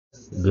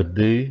Good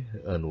day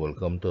and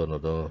welcome to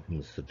another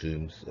Mr.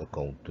 James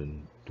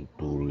accounting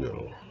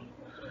tutorial.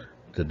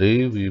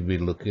 Today we'll be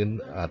looking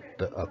at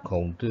the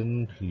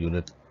accounting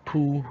unit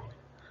 2,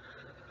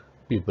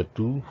 paper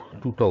 2,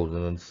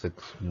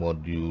 2006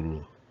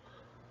 module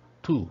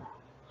 2.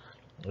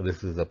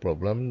 This is a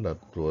problem that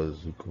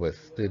was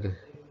requested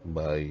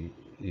by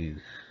a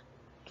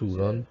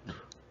student.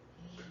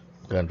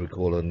 Can't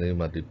recall her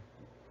name at the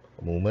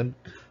moment,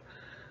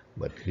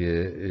 but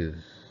here is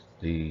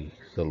the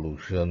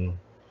solution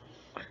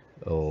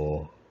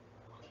or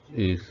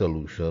a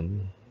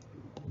solution.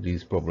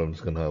 These problems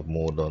can have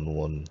more than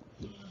one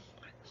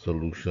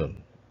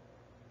solution.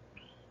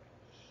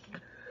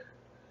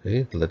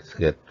 Okay, let's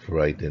get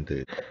right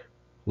into it.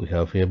 We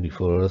have here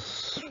before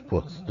us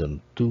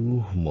question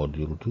 2,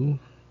 module 2,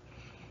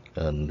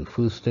 and the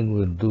first thing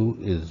we'll do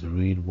is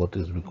read what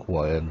is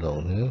required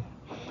down here.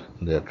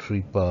 There are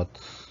three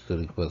parts to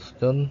the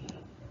question.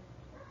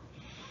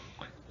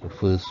 The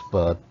first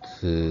part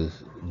is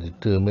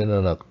determine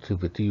an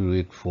activity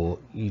rate for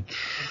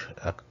each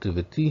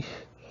activity.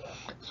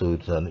 So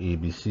it's an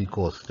ABC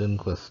costing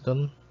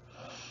question.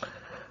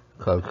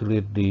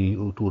 Calculate the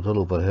total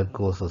overhead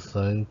costs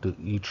assigned to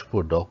each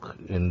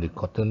product in the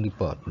cotton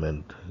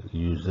department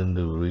using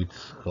the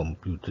rates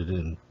computed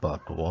in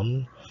part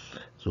 1.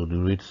 So the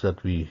rates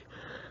that we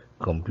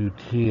compute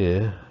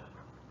here,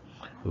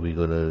 we're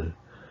going to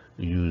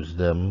use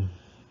them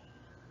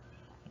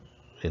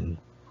in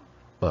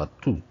part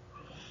 2.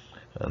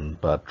 And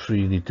part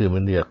 3,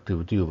 determine the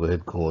activity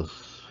overhead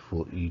costs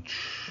for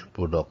each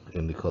product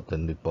in the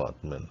cotton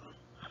department.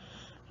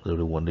 So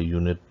we want the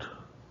unit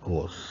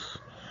costs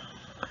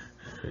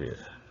here.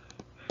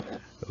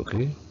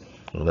 Okay,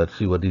 let's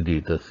see what the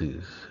data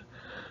says.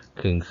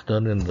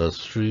 Kingston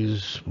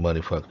Industries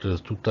manufactures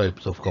two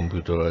types of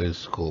computerized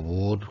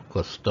scoreboard,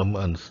 custom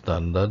and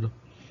standard,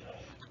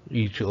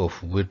 each of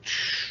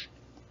which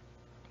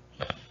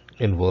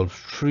involves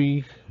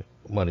three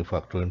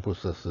manufacturing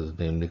processes,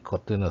 namely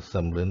cutting,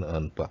 assembling,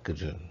 and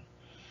packaging.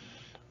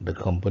 The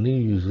company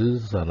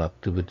uses an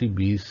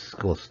activity-based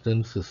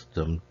costing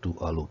system to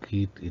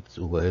allocate its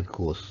overhead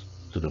costs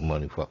to the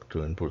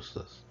manufacturing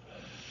process.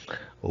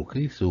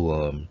 Okay,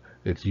 so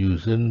it's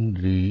using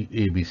the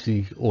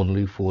ABC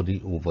only for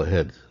the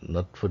overhead,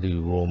 not for the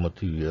raw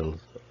materials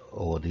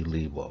or the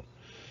labor.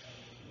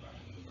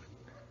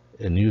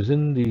 In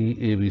using the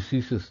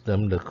ABC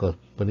system, the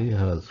company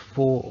has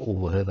four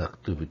overhead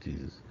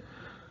activities: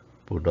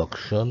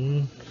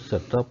 production,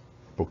 setup,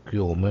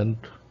 procurement,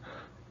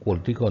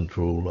 quality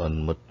control,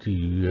 and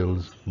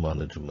materials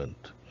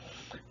management.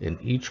 In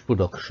each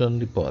production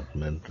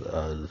department,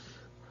 as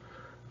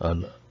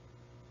an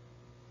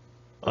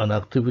An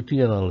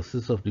activity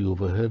analysis of the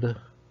overhead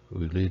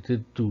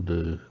related to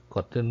the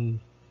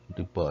cotton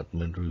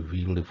department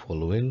revealed the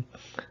following,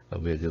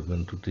 and we are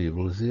given two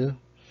tables here.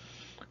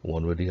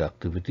 One with the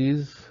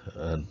activities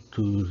and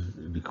two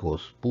the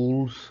cost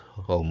pools,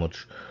 how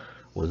much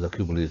was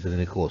accumulated in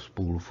the cost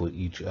pool for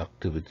each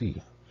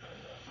activity.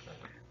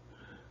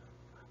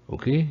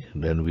 Okay,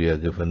 then we are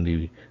given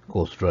the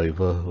cost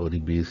driver or the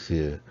base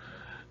here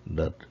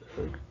that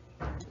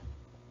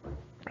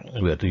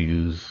we have to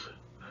use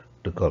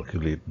to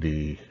calculate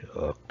the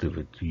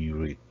activity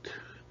rate.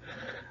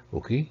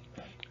 Okay,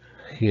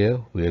 here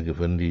we are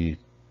given the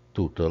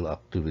total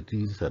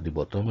activities at the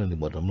bottom and the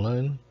bottom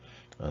line,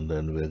 and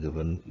then we are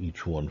given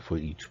each one for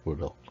each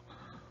product.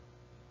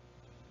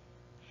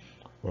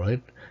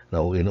 Right,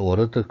 now in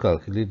order to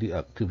calculate the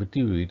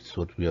activity rates,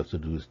 what we have to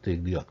do is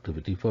take the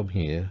activity from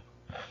here,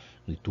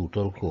 the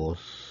total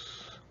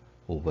costs,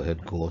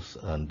 overhead costs,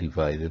 and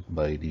divide it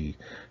by the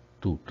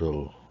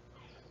total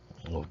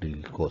of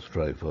the cost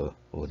driver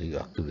or the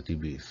activity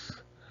base.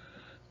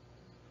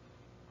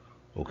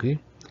 Okay,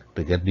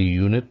 to get the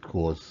unit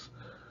cost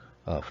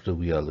after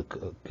we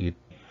allocate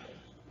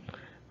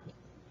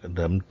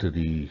them to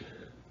the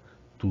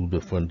two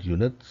different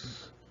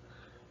units,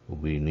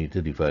 we need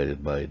to divide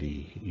it by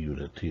the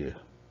unit here.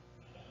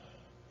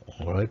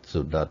 Alright,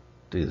 so that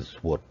is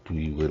what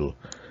we will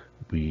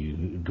be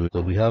doing.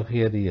 So we have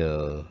here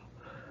the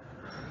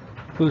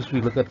first we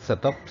look at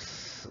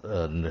setups,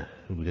 and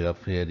we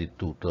have here the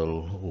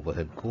total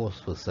overhead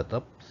cost for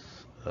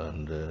setups,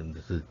 and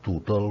this is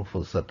total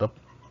for setup,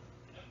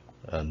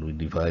 and we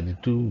divide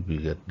it two, we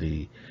get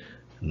the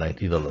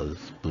 $90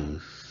 per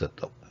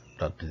setup.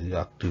 That is the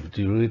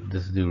activity rate.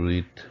 This is the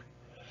rate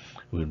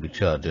we'll be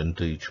charging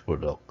to each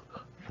product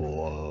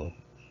for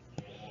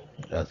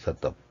a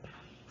setup.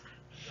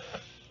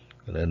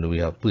 And then we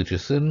have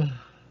purchasing.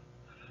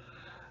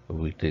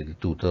 We take the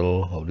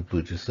total of the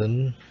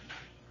purchasing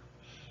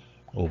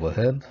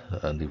overhead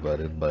and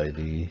divide it by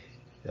the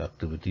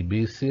activity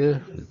base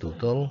here, the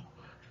total.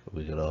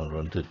 We get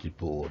 130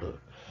 per order.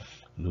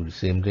 Do the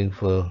same thing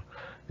for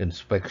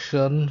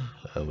inspection.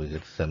 We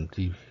get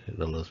 $70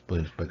 per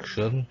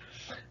inspection.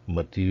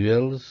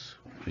 Materials,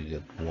 we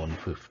get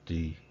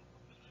 150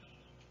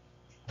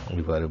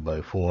 divided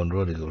by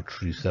 400, you go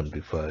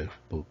 375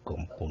 per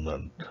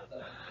component.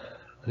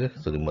 Okay,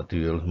 so the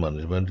materials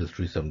management is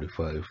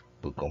 375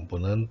 per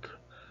component.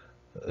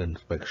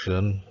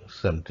 inspection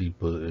 70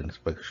 per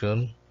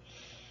inspection,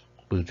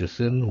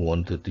 purchasing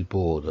 130 per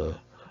order,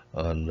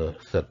 and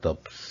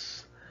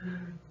setups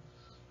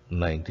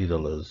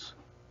 $90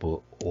 per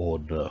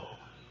order.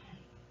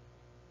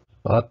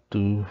 Part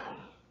 2,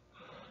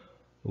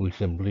 we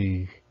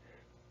simply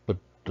put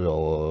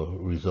our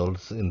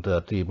results into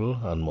a table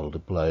and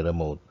multiply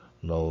them out.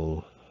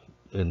 Now,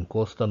 in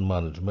cost and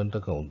management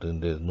accounting,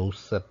 there's no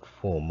set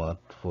format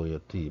for your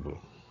table,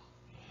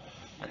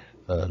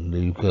 and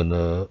you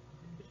can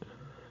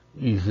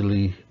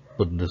easily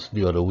put this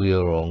the other way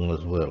around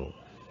as well.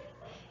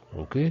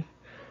 Okay,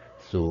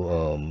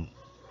 so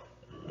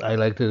I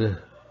like to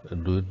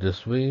do it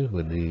this way,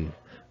 with the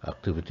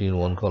activity in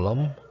one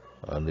column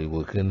and the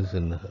workings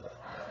in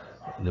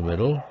the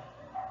middle,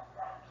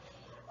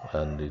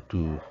 and the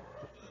two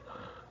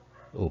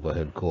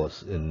overhead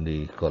costs in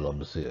the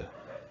columns here.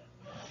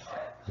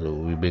 So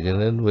we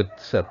begin with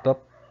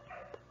setup.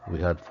 We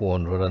had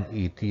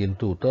 480 in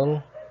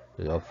total.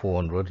 You have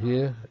 400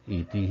 here,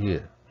 80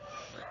 here.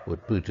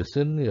 With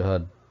purchasing, you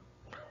had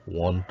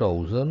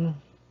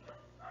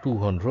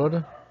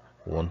 1,200.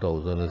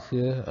 1,000 is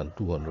here and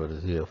 200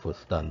 is here for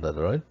standard,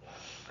 right?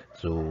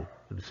 So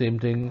the same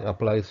thing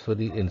applies for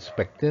the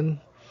inspecting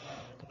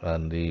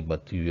and the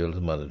materials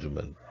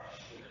management.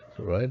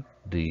 So, right,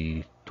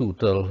 the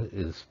total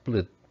is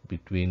split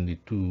between the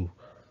two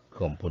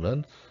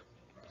components,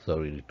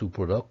 the two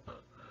products,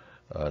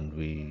 and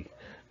we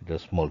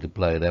just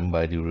multiply them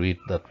by the rate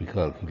that we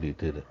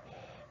calculated.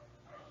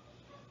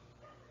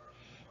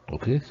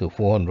 Okay, so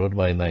 400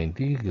 by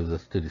 90 gives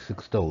us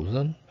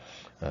 36,000,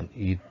 and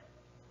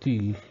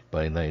 80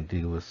 by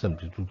 90 gives us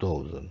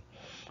 72,000.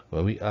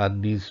 When we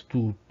add these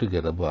two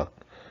together back,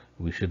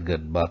 we should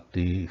get back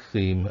the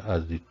same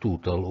as the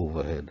total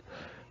overhead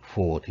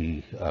for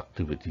the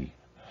activity.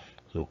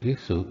 So, okay,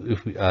 so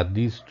if we add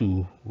these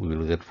two, we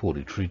will get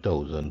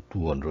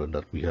 43,200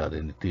 that we had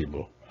in the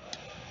table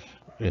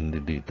in the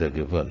data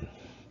given.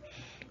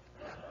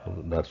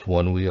 So that's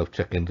one way of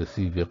checking to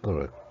see if you're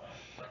correct.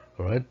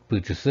 All right,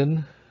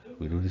 purchasing,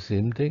 we do the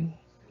same thing,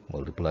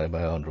 multiply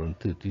by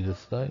 130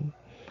 this time,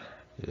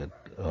 you get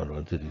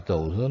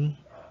 130,000,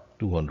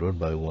 200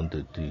 by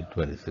 130,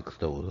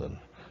 26,000.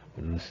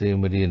 We do the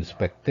same with the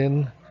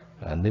inspecting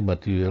and the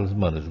materials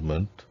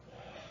management.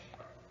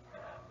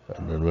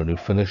 And then when we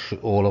finish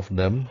all of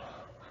them,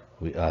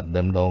 we add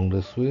them down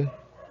this way.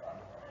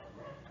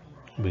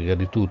 We get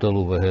the total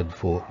overhead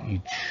for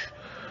each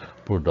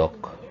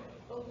product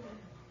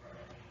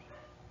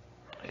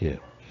here.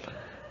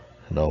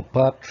 Now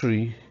part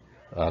 3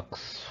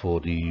 asks for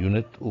the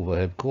unit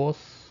overhead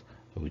costs.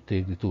 We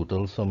take the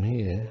total sum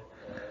here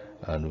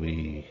and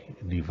we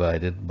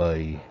divide it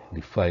by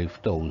the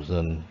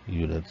 5,000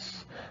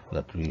 units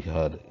that we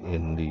had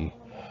in the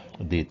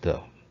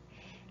data.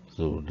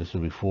 So this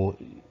will be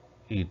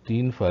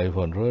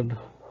 18,500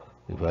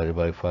 divided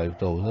by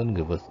 5,000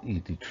 give us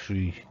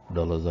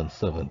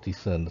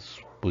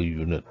 $83.70 per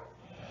unit.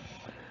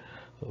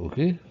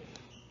 Okay,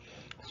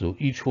 so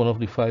each one of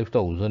the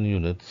 5,000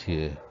 units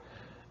here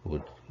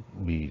would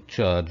be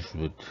charged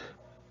with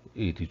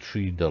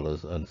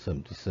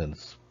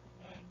 $83.70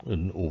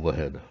 in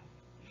overhead.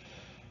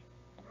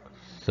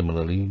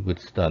 Similarly, with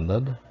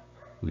standard,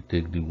 we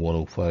take the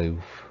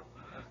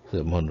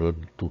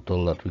 105,700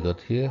 total that we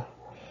got here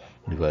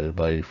divided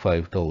by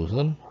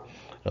 5,000.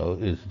 Now,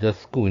 it's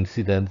just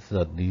coincidence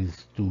that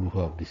these two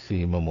have the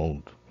same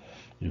amount.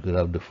 You could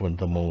have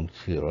different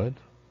amounts here, right?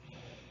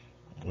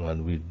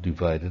 And we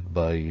divide it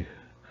by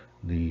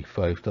the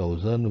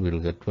 5,000, we'll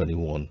get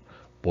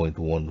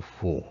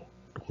 21.14,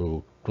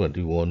 so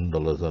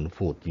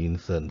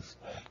 $21.14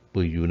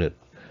 per unit.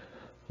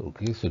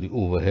 Okay, so the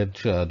overhead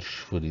charge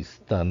for the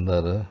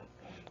standard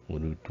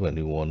would be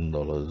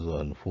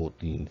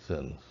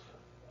 $21.14.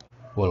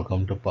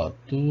 Welcome to part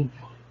 2.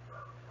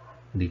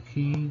 The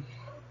key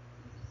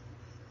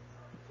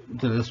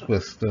to this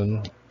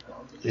question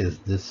is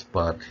this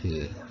part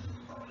here.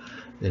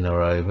 In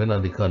arriving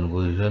at the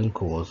conversion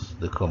cost,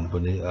 the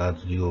company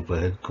adds the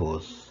overhead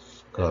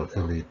costs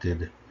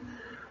calculated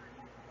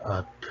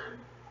at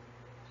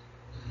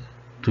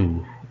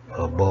 2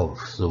 above.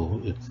 So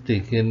it's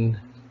taking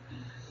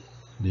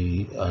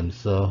the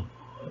answer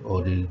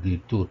or the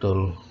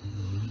total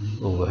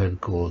overhead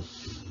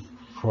costs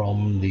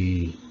from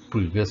the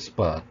previous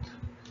part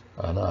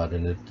and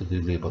adding it to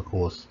the labor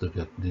cost to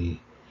get the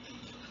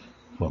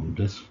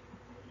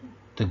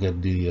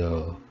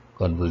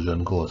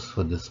conversion cost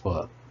for this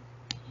part.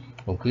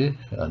 Okay,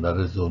 and that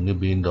is only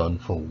being done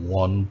for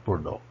one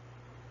product.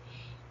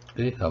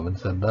 Okay, having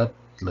said that,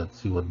 let's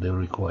see what they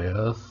require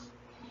us.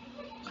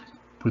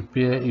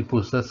 Prepare a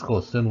process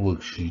costing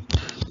worksheet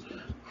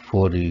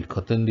for the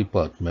cotton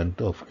department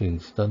of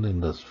Kingston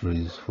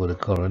Industries for the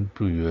current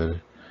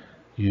period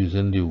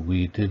using the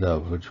weighted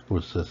average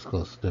process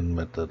costing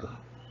method.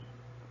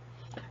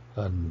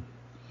 And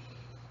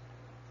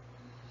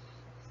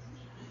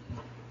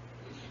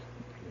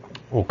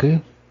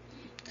okay,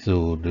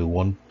 so they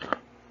want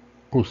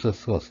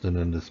process costing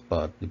in this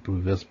part. The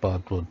previous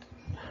part was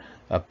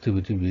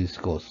activity based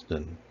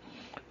costing.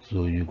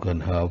 So you can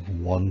have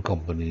one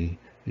company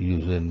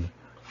using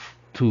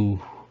two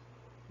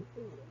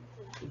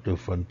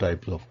different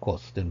types of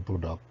costing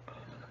product,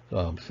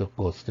 so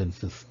costing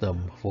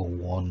system for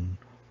one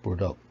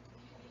product.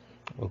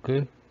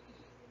 Okay.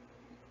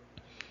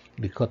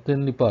 The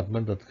cotton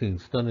department at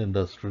Kingston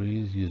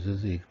Industries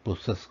uses a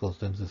process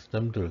costing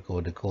system to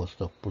record the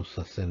cost of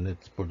processing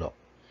its product.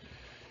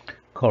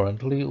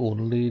 Currently,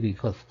 only the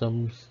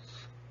customs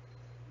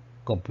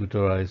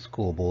computerized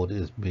scoreboard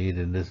is made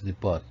in this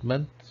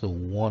department. So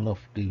one of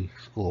the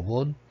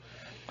scoreboard,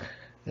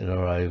 in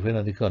arriving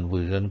at the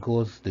conversion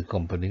cost, the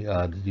company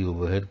adds the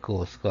overhead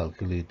cost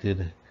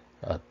calculated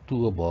at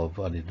 2 above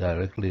and the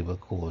direct labor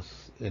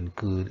costs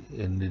incurred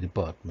in the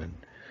department.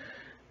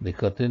 The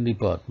cutting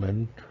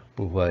department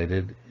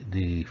provided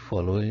the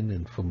following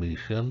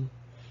information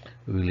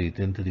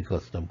relating to the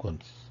custom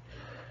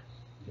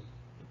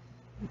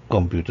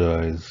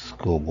computerized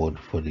scoreboard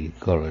for the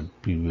current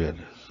period.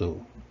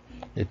 So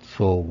it's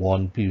for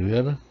one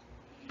period.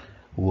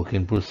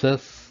 Working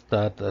process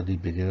start at the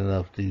beginning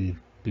of the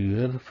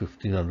period,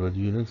 1500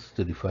 units,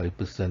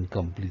 35%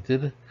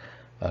 completed,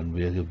 and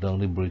we are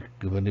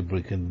given the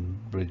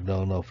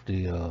breakdown of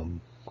the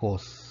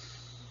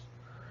costs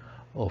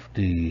of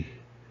the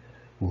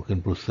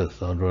working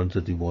process,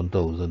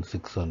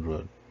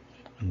 131,600,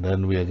 and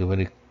then we are given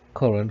the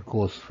current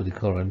cost for the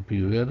current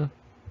period,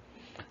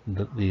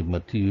 the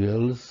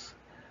materials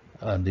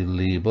and the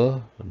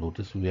labor.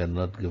 Notice we are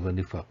not given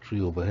the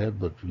factory overhead,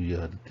 but we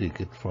had to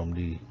take it from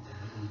the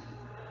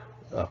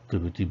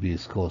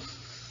activity-based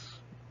costs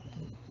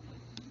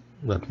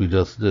that we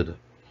just did.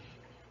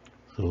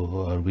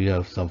 So we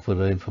have some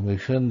further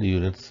information. The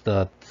unit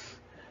started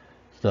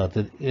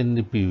in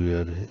the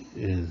period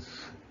is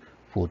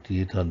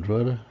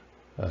 4800,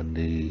 and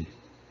the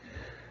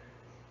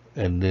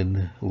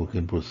ending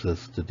working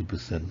process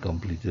 30%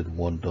 completed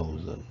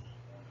 1000.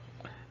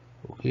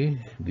 Okay,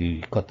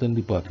 the cotton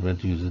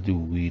department uses the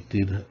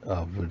weighted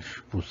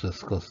average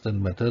process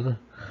costing method,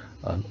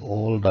 and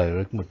all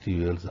direct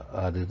materials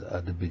are added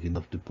at the beginning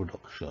of the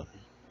production,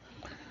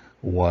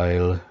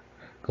 while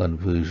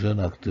conversion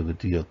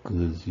activity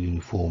occurs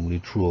uniformly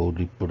throughout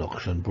the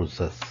production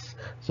process.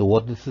 So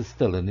what this is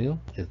telling you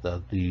is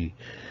that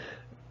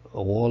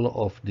all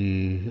of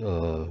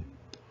the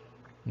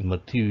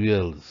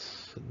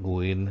materials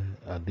go in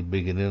at the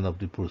beginning of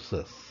the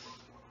process.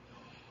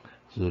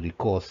 So the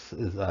cost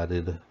is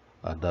added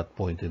at that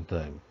point in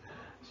time.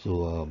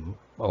 So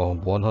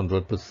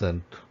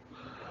 100%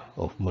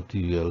 of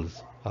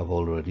materials have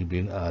already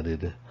been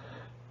added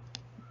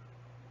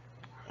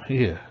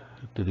here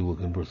to the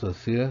working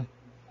process here,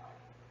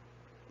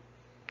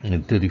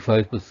 and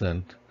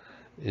 35%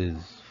 is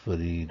for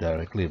the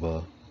direct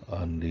labor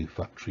and the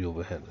factory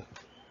overhead.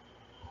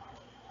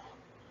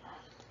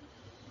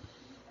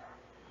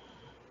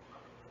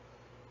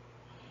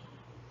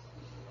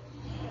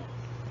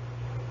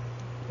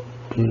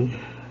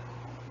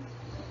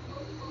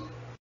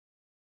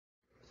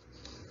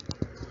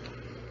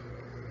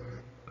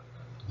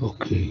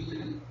 Okay.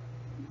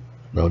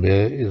 Now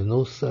there is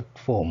no set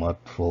format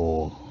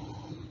for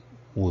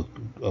work,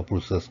 a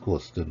process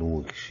costing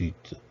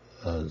worksheet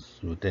as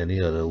with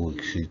any other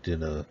worksheet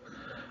in a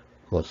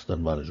cost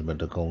and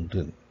management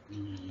accounting.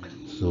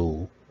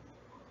 So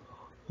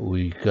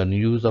we can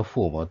use a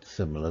format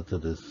similar to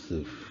this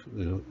if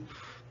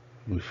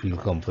we feel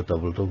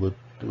comfortable with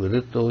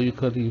it, or you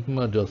can even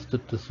adjust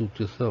it to suit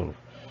yourself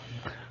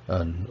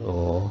and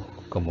or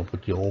come up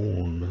with your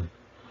own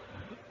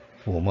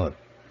format.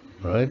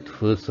 Right?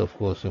 First, of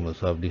course, you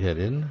must have the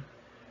heading.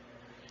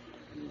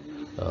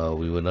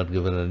 We were not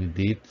given any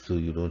dates, so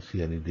you don't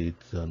see any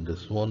dates on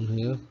this one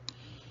here.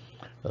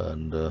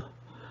 And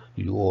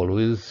you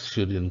always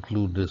should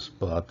include this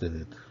part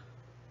in it.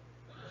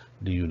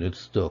 The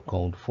units to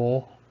account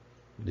for,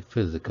 the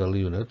physical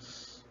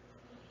units.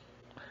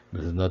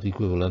 This is not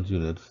equivalent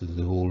units, this is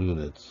the whole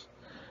units.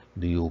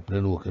 The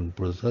opening working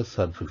process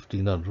had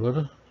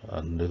 1500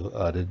 and they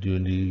added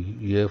during the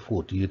year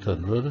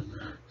 4800.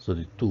 So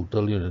the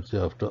total units you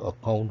have to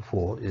account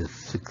for is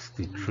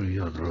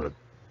 6300.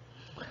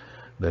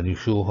 Then you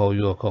show how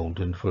you're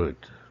accounting for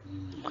it.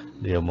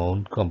 The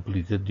amount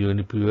completed during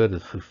the period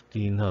is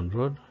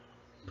 1500,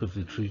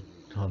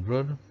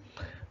 5300,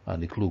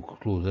 and the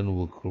closing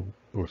work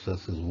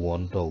process is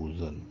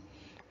 1000.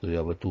 So you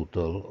have a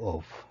total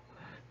of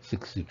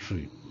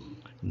 63.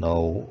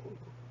 Now,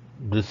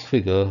 this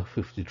figure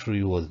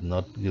 53 was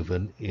not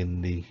given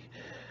in the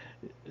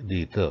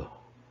data.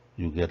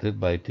 You get it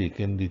by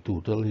taking the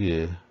total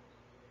here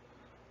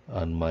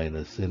and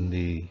minusing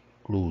the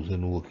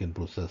closing working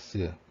process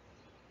here.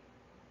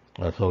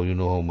 That's how you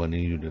know how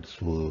many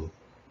units were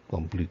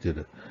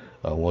completed.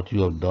 What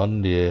you have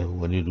done there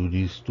when you do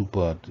these two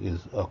parts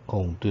is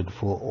accounted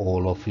for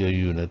all of your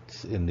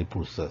units in the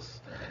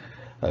process.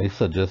 I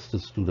suggest to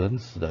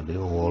students that they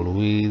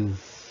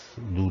always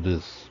do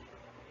this.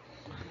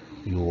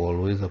 You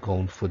always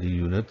account for the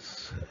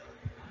units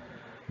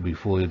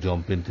before you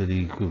jump into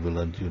the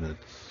equivalent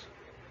units.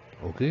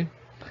 Okay?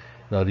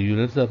 Now the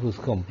units that was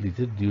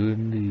completed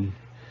during the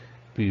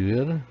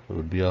period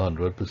would be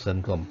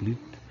 100% complete.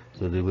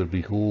 So they will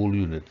be whole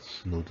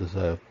units. Notice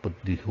I have put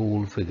the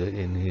whole figure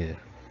in here.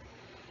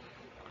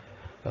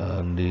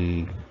 And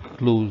the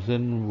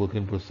closing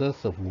working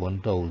process of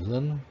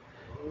 1000.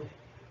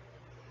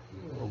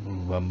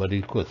 Remember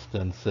the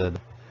question said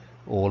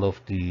all of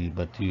the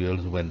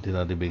materials went in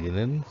at the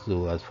beginning.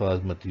 So as far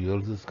as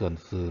materials is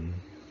concerned,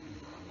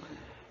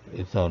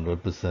 it's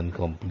 100%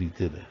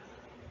 completed.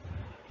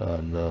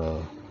 And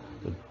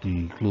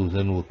the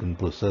closing working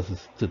process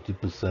is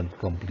 30%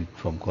 complete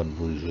from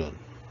conversion.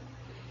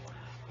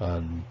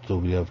 And so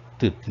we have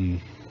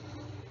 30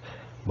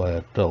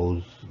 by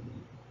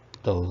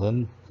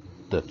 1,000.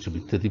 That should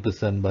be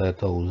 30% by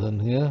 1,000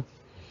 here,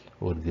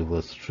 would give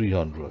us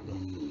 300.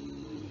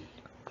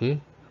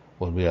 Okay,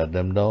 when we add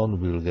them down,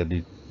 we will get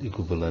the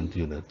equivalent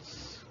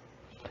units.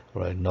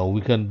 Right, now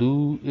we can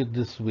do it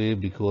this way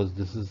because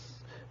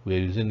we're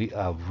using the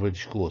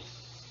average cost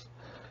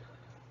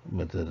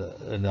method.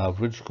 In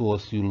average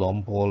cost, you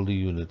lump all the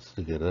units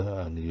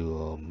together and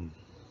you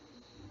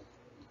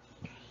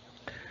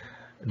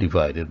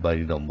divide it by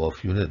the number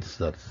of units.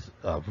 That's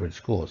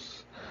average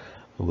cost.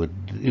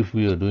 If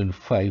we are doing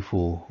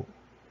FIFO,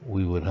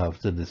 we would have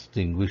to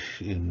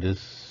distinguish in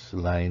this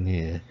line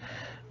here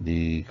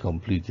the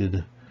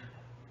completed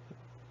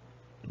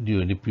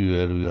during the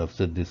period. We have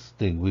to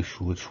distinguish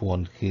which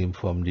one came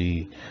from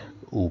the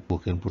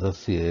working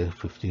process here,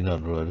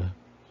 1500,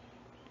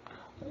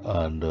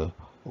 and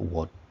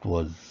what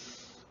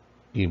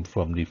came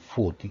from the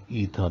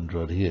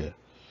 4800 here,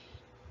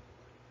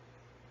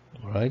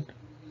 right?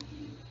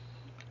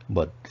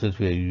 But since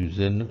we are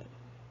using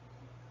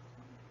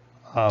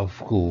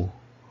AVCO,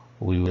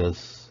 we will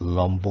just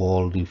lump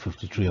all the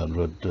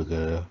 5300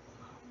 together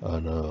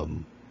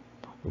and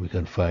we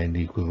can find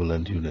the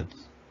equivalent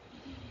units.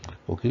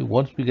 Okay,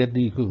 once we get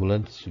the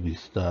equivalents, we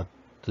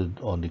started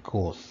on the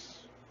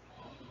course.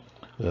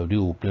 We have the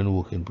opening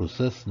working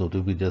process.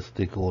 Notice we just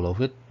take all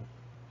of it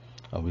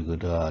and we're going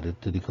to add it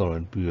to the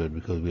current period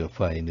because we are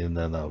finding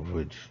an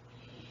average.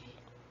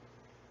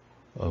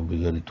 And we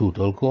get the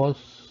total cost.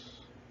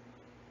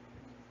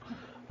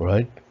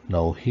 Right,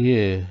 now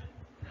here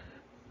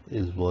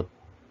is what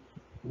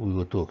we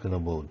were talking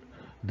about.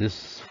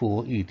 This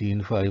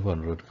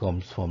 418,500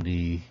 comes from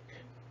the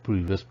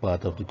previous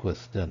part of the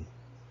question.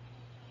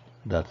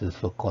 That is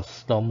for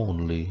custom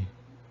only,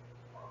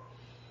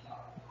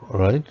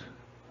 right?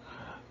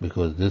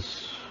 Because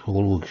this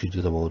whole worksheet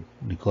is about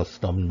the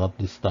custom, not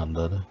the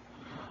standard.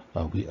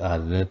 And we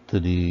added it to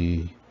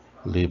the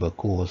labor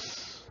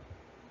cost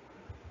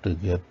to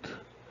get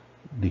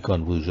the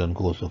conversion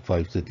cost of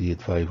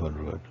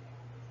 538,500.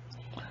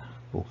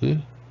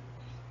 Okay.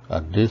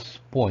 At this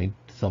point,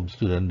 some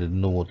students didn't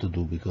know what to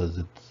do because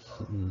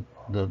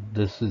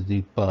this is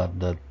the part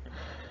that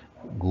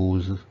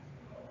goes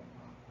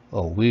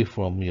away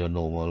from your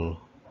normal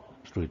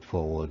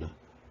straightforward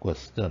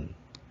question.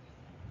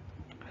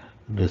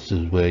 This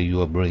is where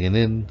you are bringing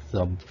in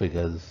some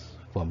figures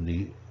from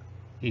the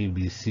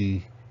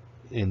ABC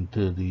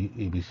into the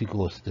ABC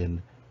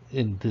costing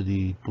into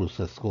the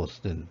process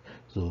costing.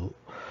 So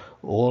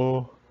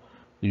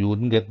you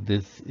wouldn't get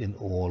this in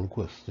all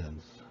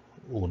questions,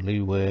 only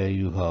where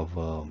you have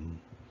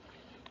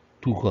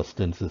two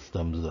costing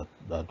systems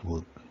that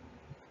work.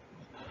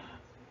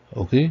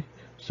 Okay,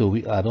 so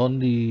we add on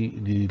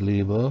the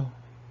labor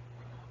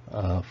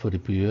for the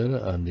period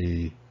and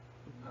the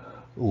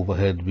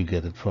overhead. We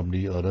get it from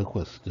the other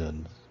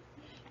questions.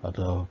 At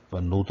a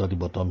note at the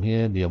bottom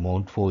here, the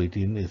amount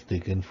 418 is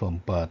taken from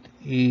part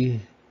A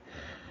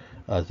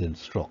as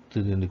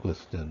instructed in the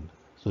question.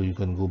 So you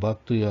can go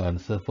back to your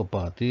answer for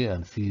part A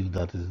and see if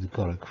that is the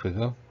correct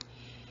figure.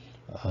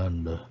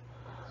 And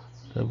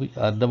then we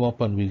add them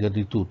up and we get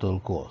the total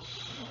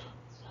cost.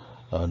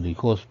 And the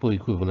cost per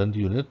equivalent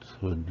unit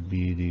would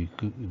be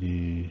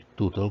the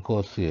total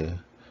cost here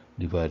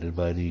divided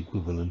by the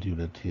equivalent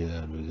unit here,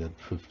 and we get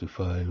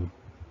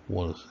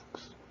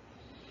 55,106.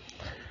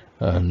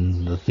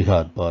 And the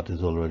hard part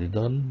is already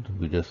done.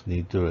 We just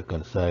need to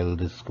reconcile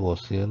this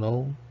cost here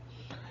now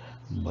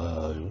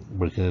by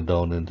breaking it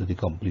down into the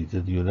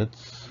completed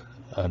units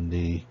and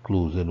the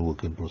closing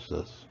working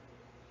process.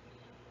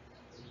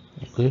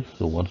 Okay,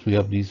 so once we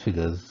have these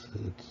figures,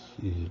 it's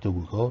easy to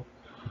work out.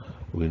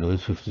 We know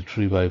it's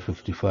 53 by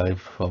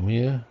 55 from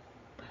here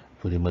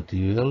for the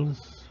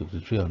materials,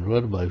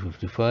 5300 by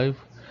 55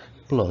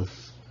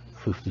 plus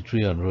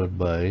 5300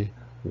 by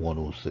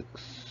 106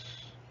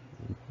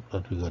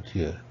 that we got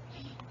here.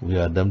 We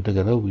add them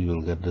together, we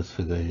will get this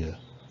figure here.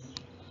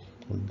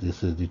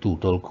 This is the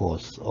total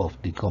cost of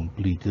the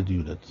completed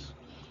units.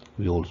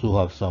 We also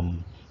have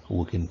some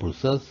work in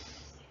process.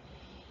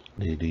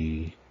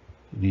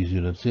 These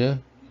units here,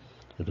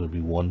 it will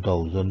be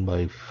 1000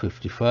 by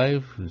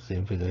 55, the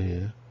same figure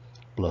here,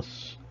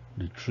 plus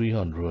the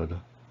 300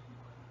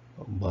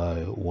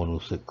 by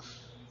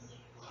 106.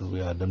 And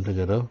we add them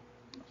together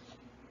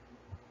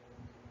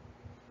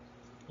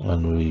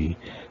and we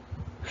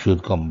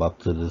should come back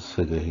to this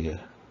figure here.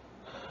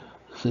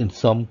 So in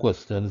some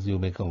questions you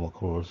may come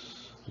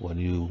across, when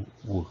you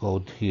work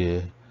out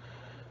here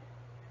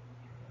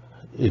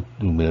you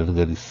may not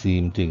get the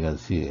same thing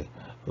as here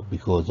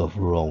because of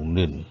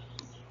rounding.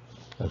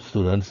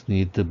 Students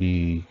need to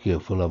be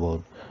careful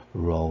about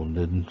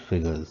rounding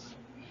figures.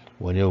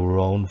 When you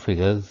round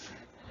figures,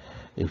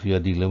 if you are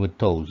dealing with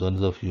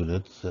thousands of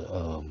units,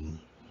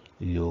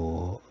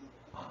 your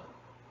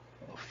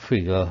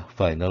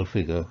final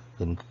figure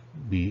can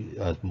be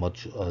as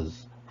much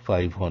as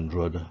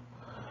 $500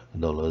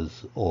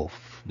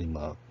 off the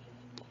mark.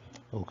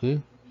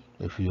 Okay,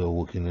 if you are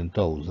working in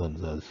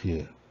thousands as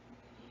here.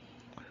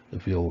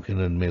 If you're working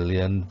in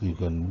millions, you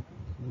can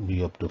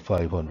be up to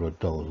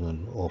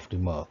 500,000 off the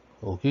mark.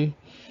 Okay,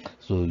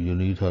 so you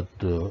need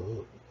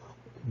to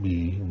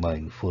be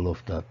mindful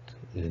of that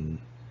in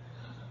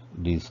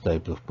these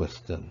type of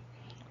question.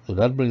 So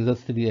that brings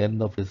us to the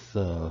end of this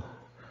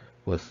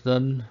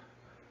question.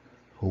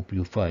 Hope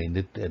you find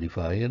it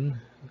edifying,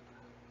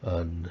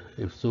 and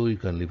if so, you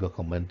can leave a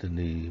comment in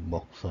the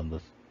box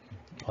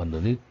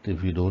underneath.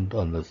 If you don't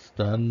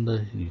understand,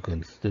 you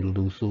can still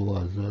do so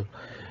as well.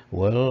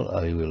 Well,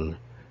 I will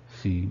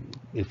see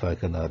if I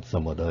can add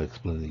some other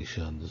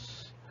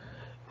explanations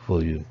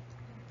for you.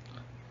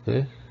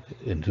 Okay,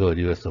 enjoy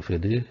the rest of your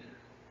day.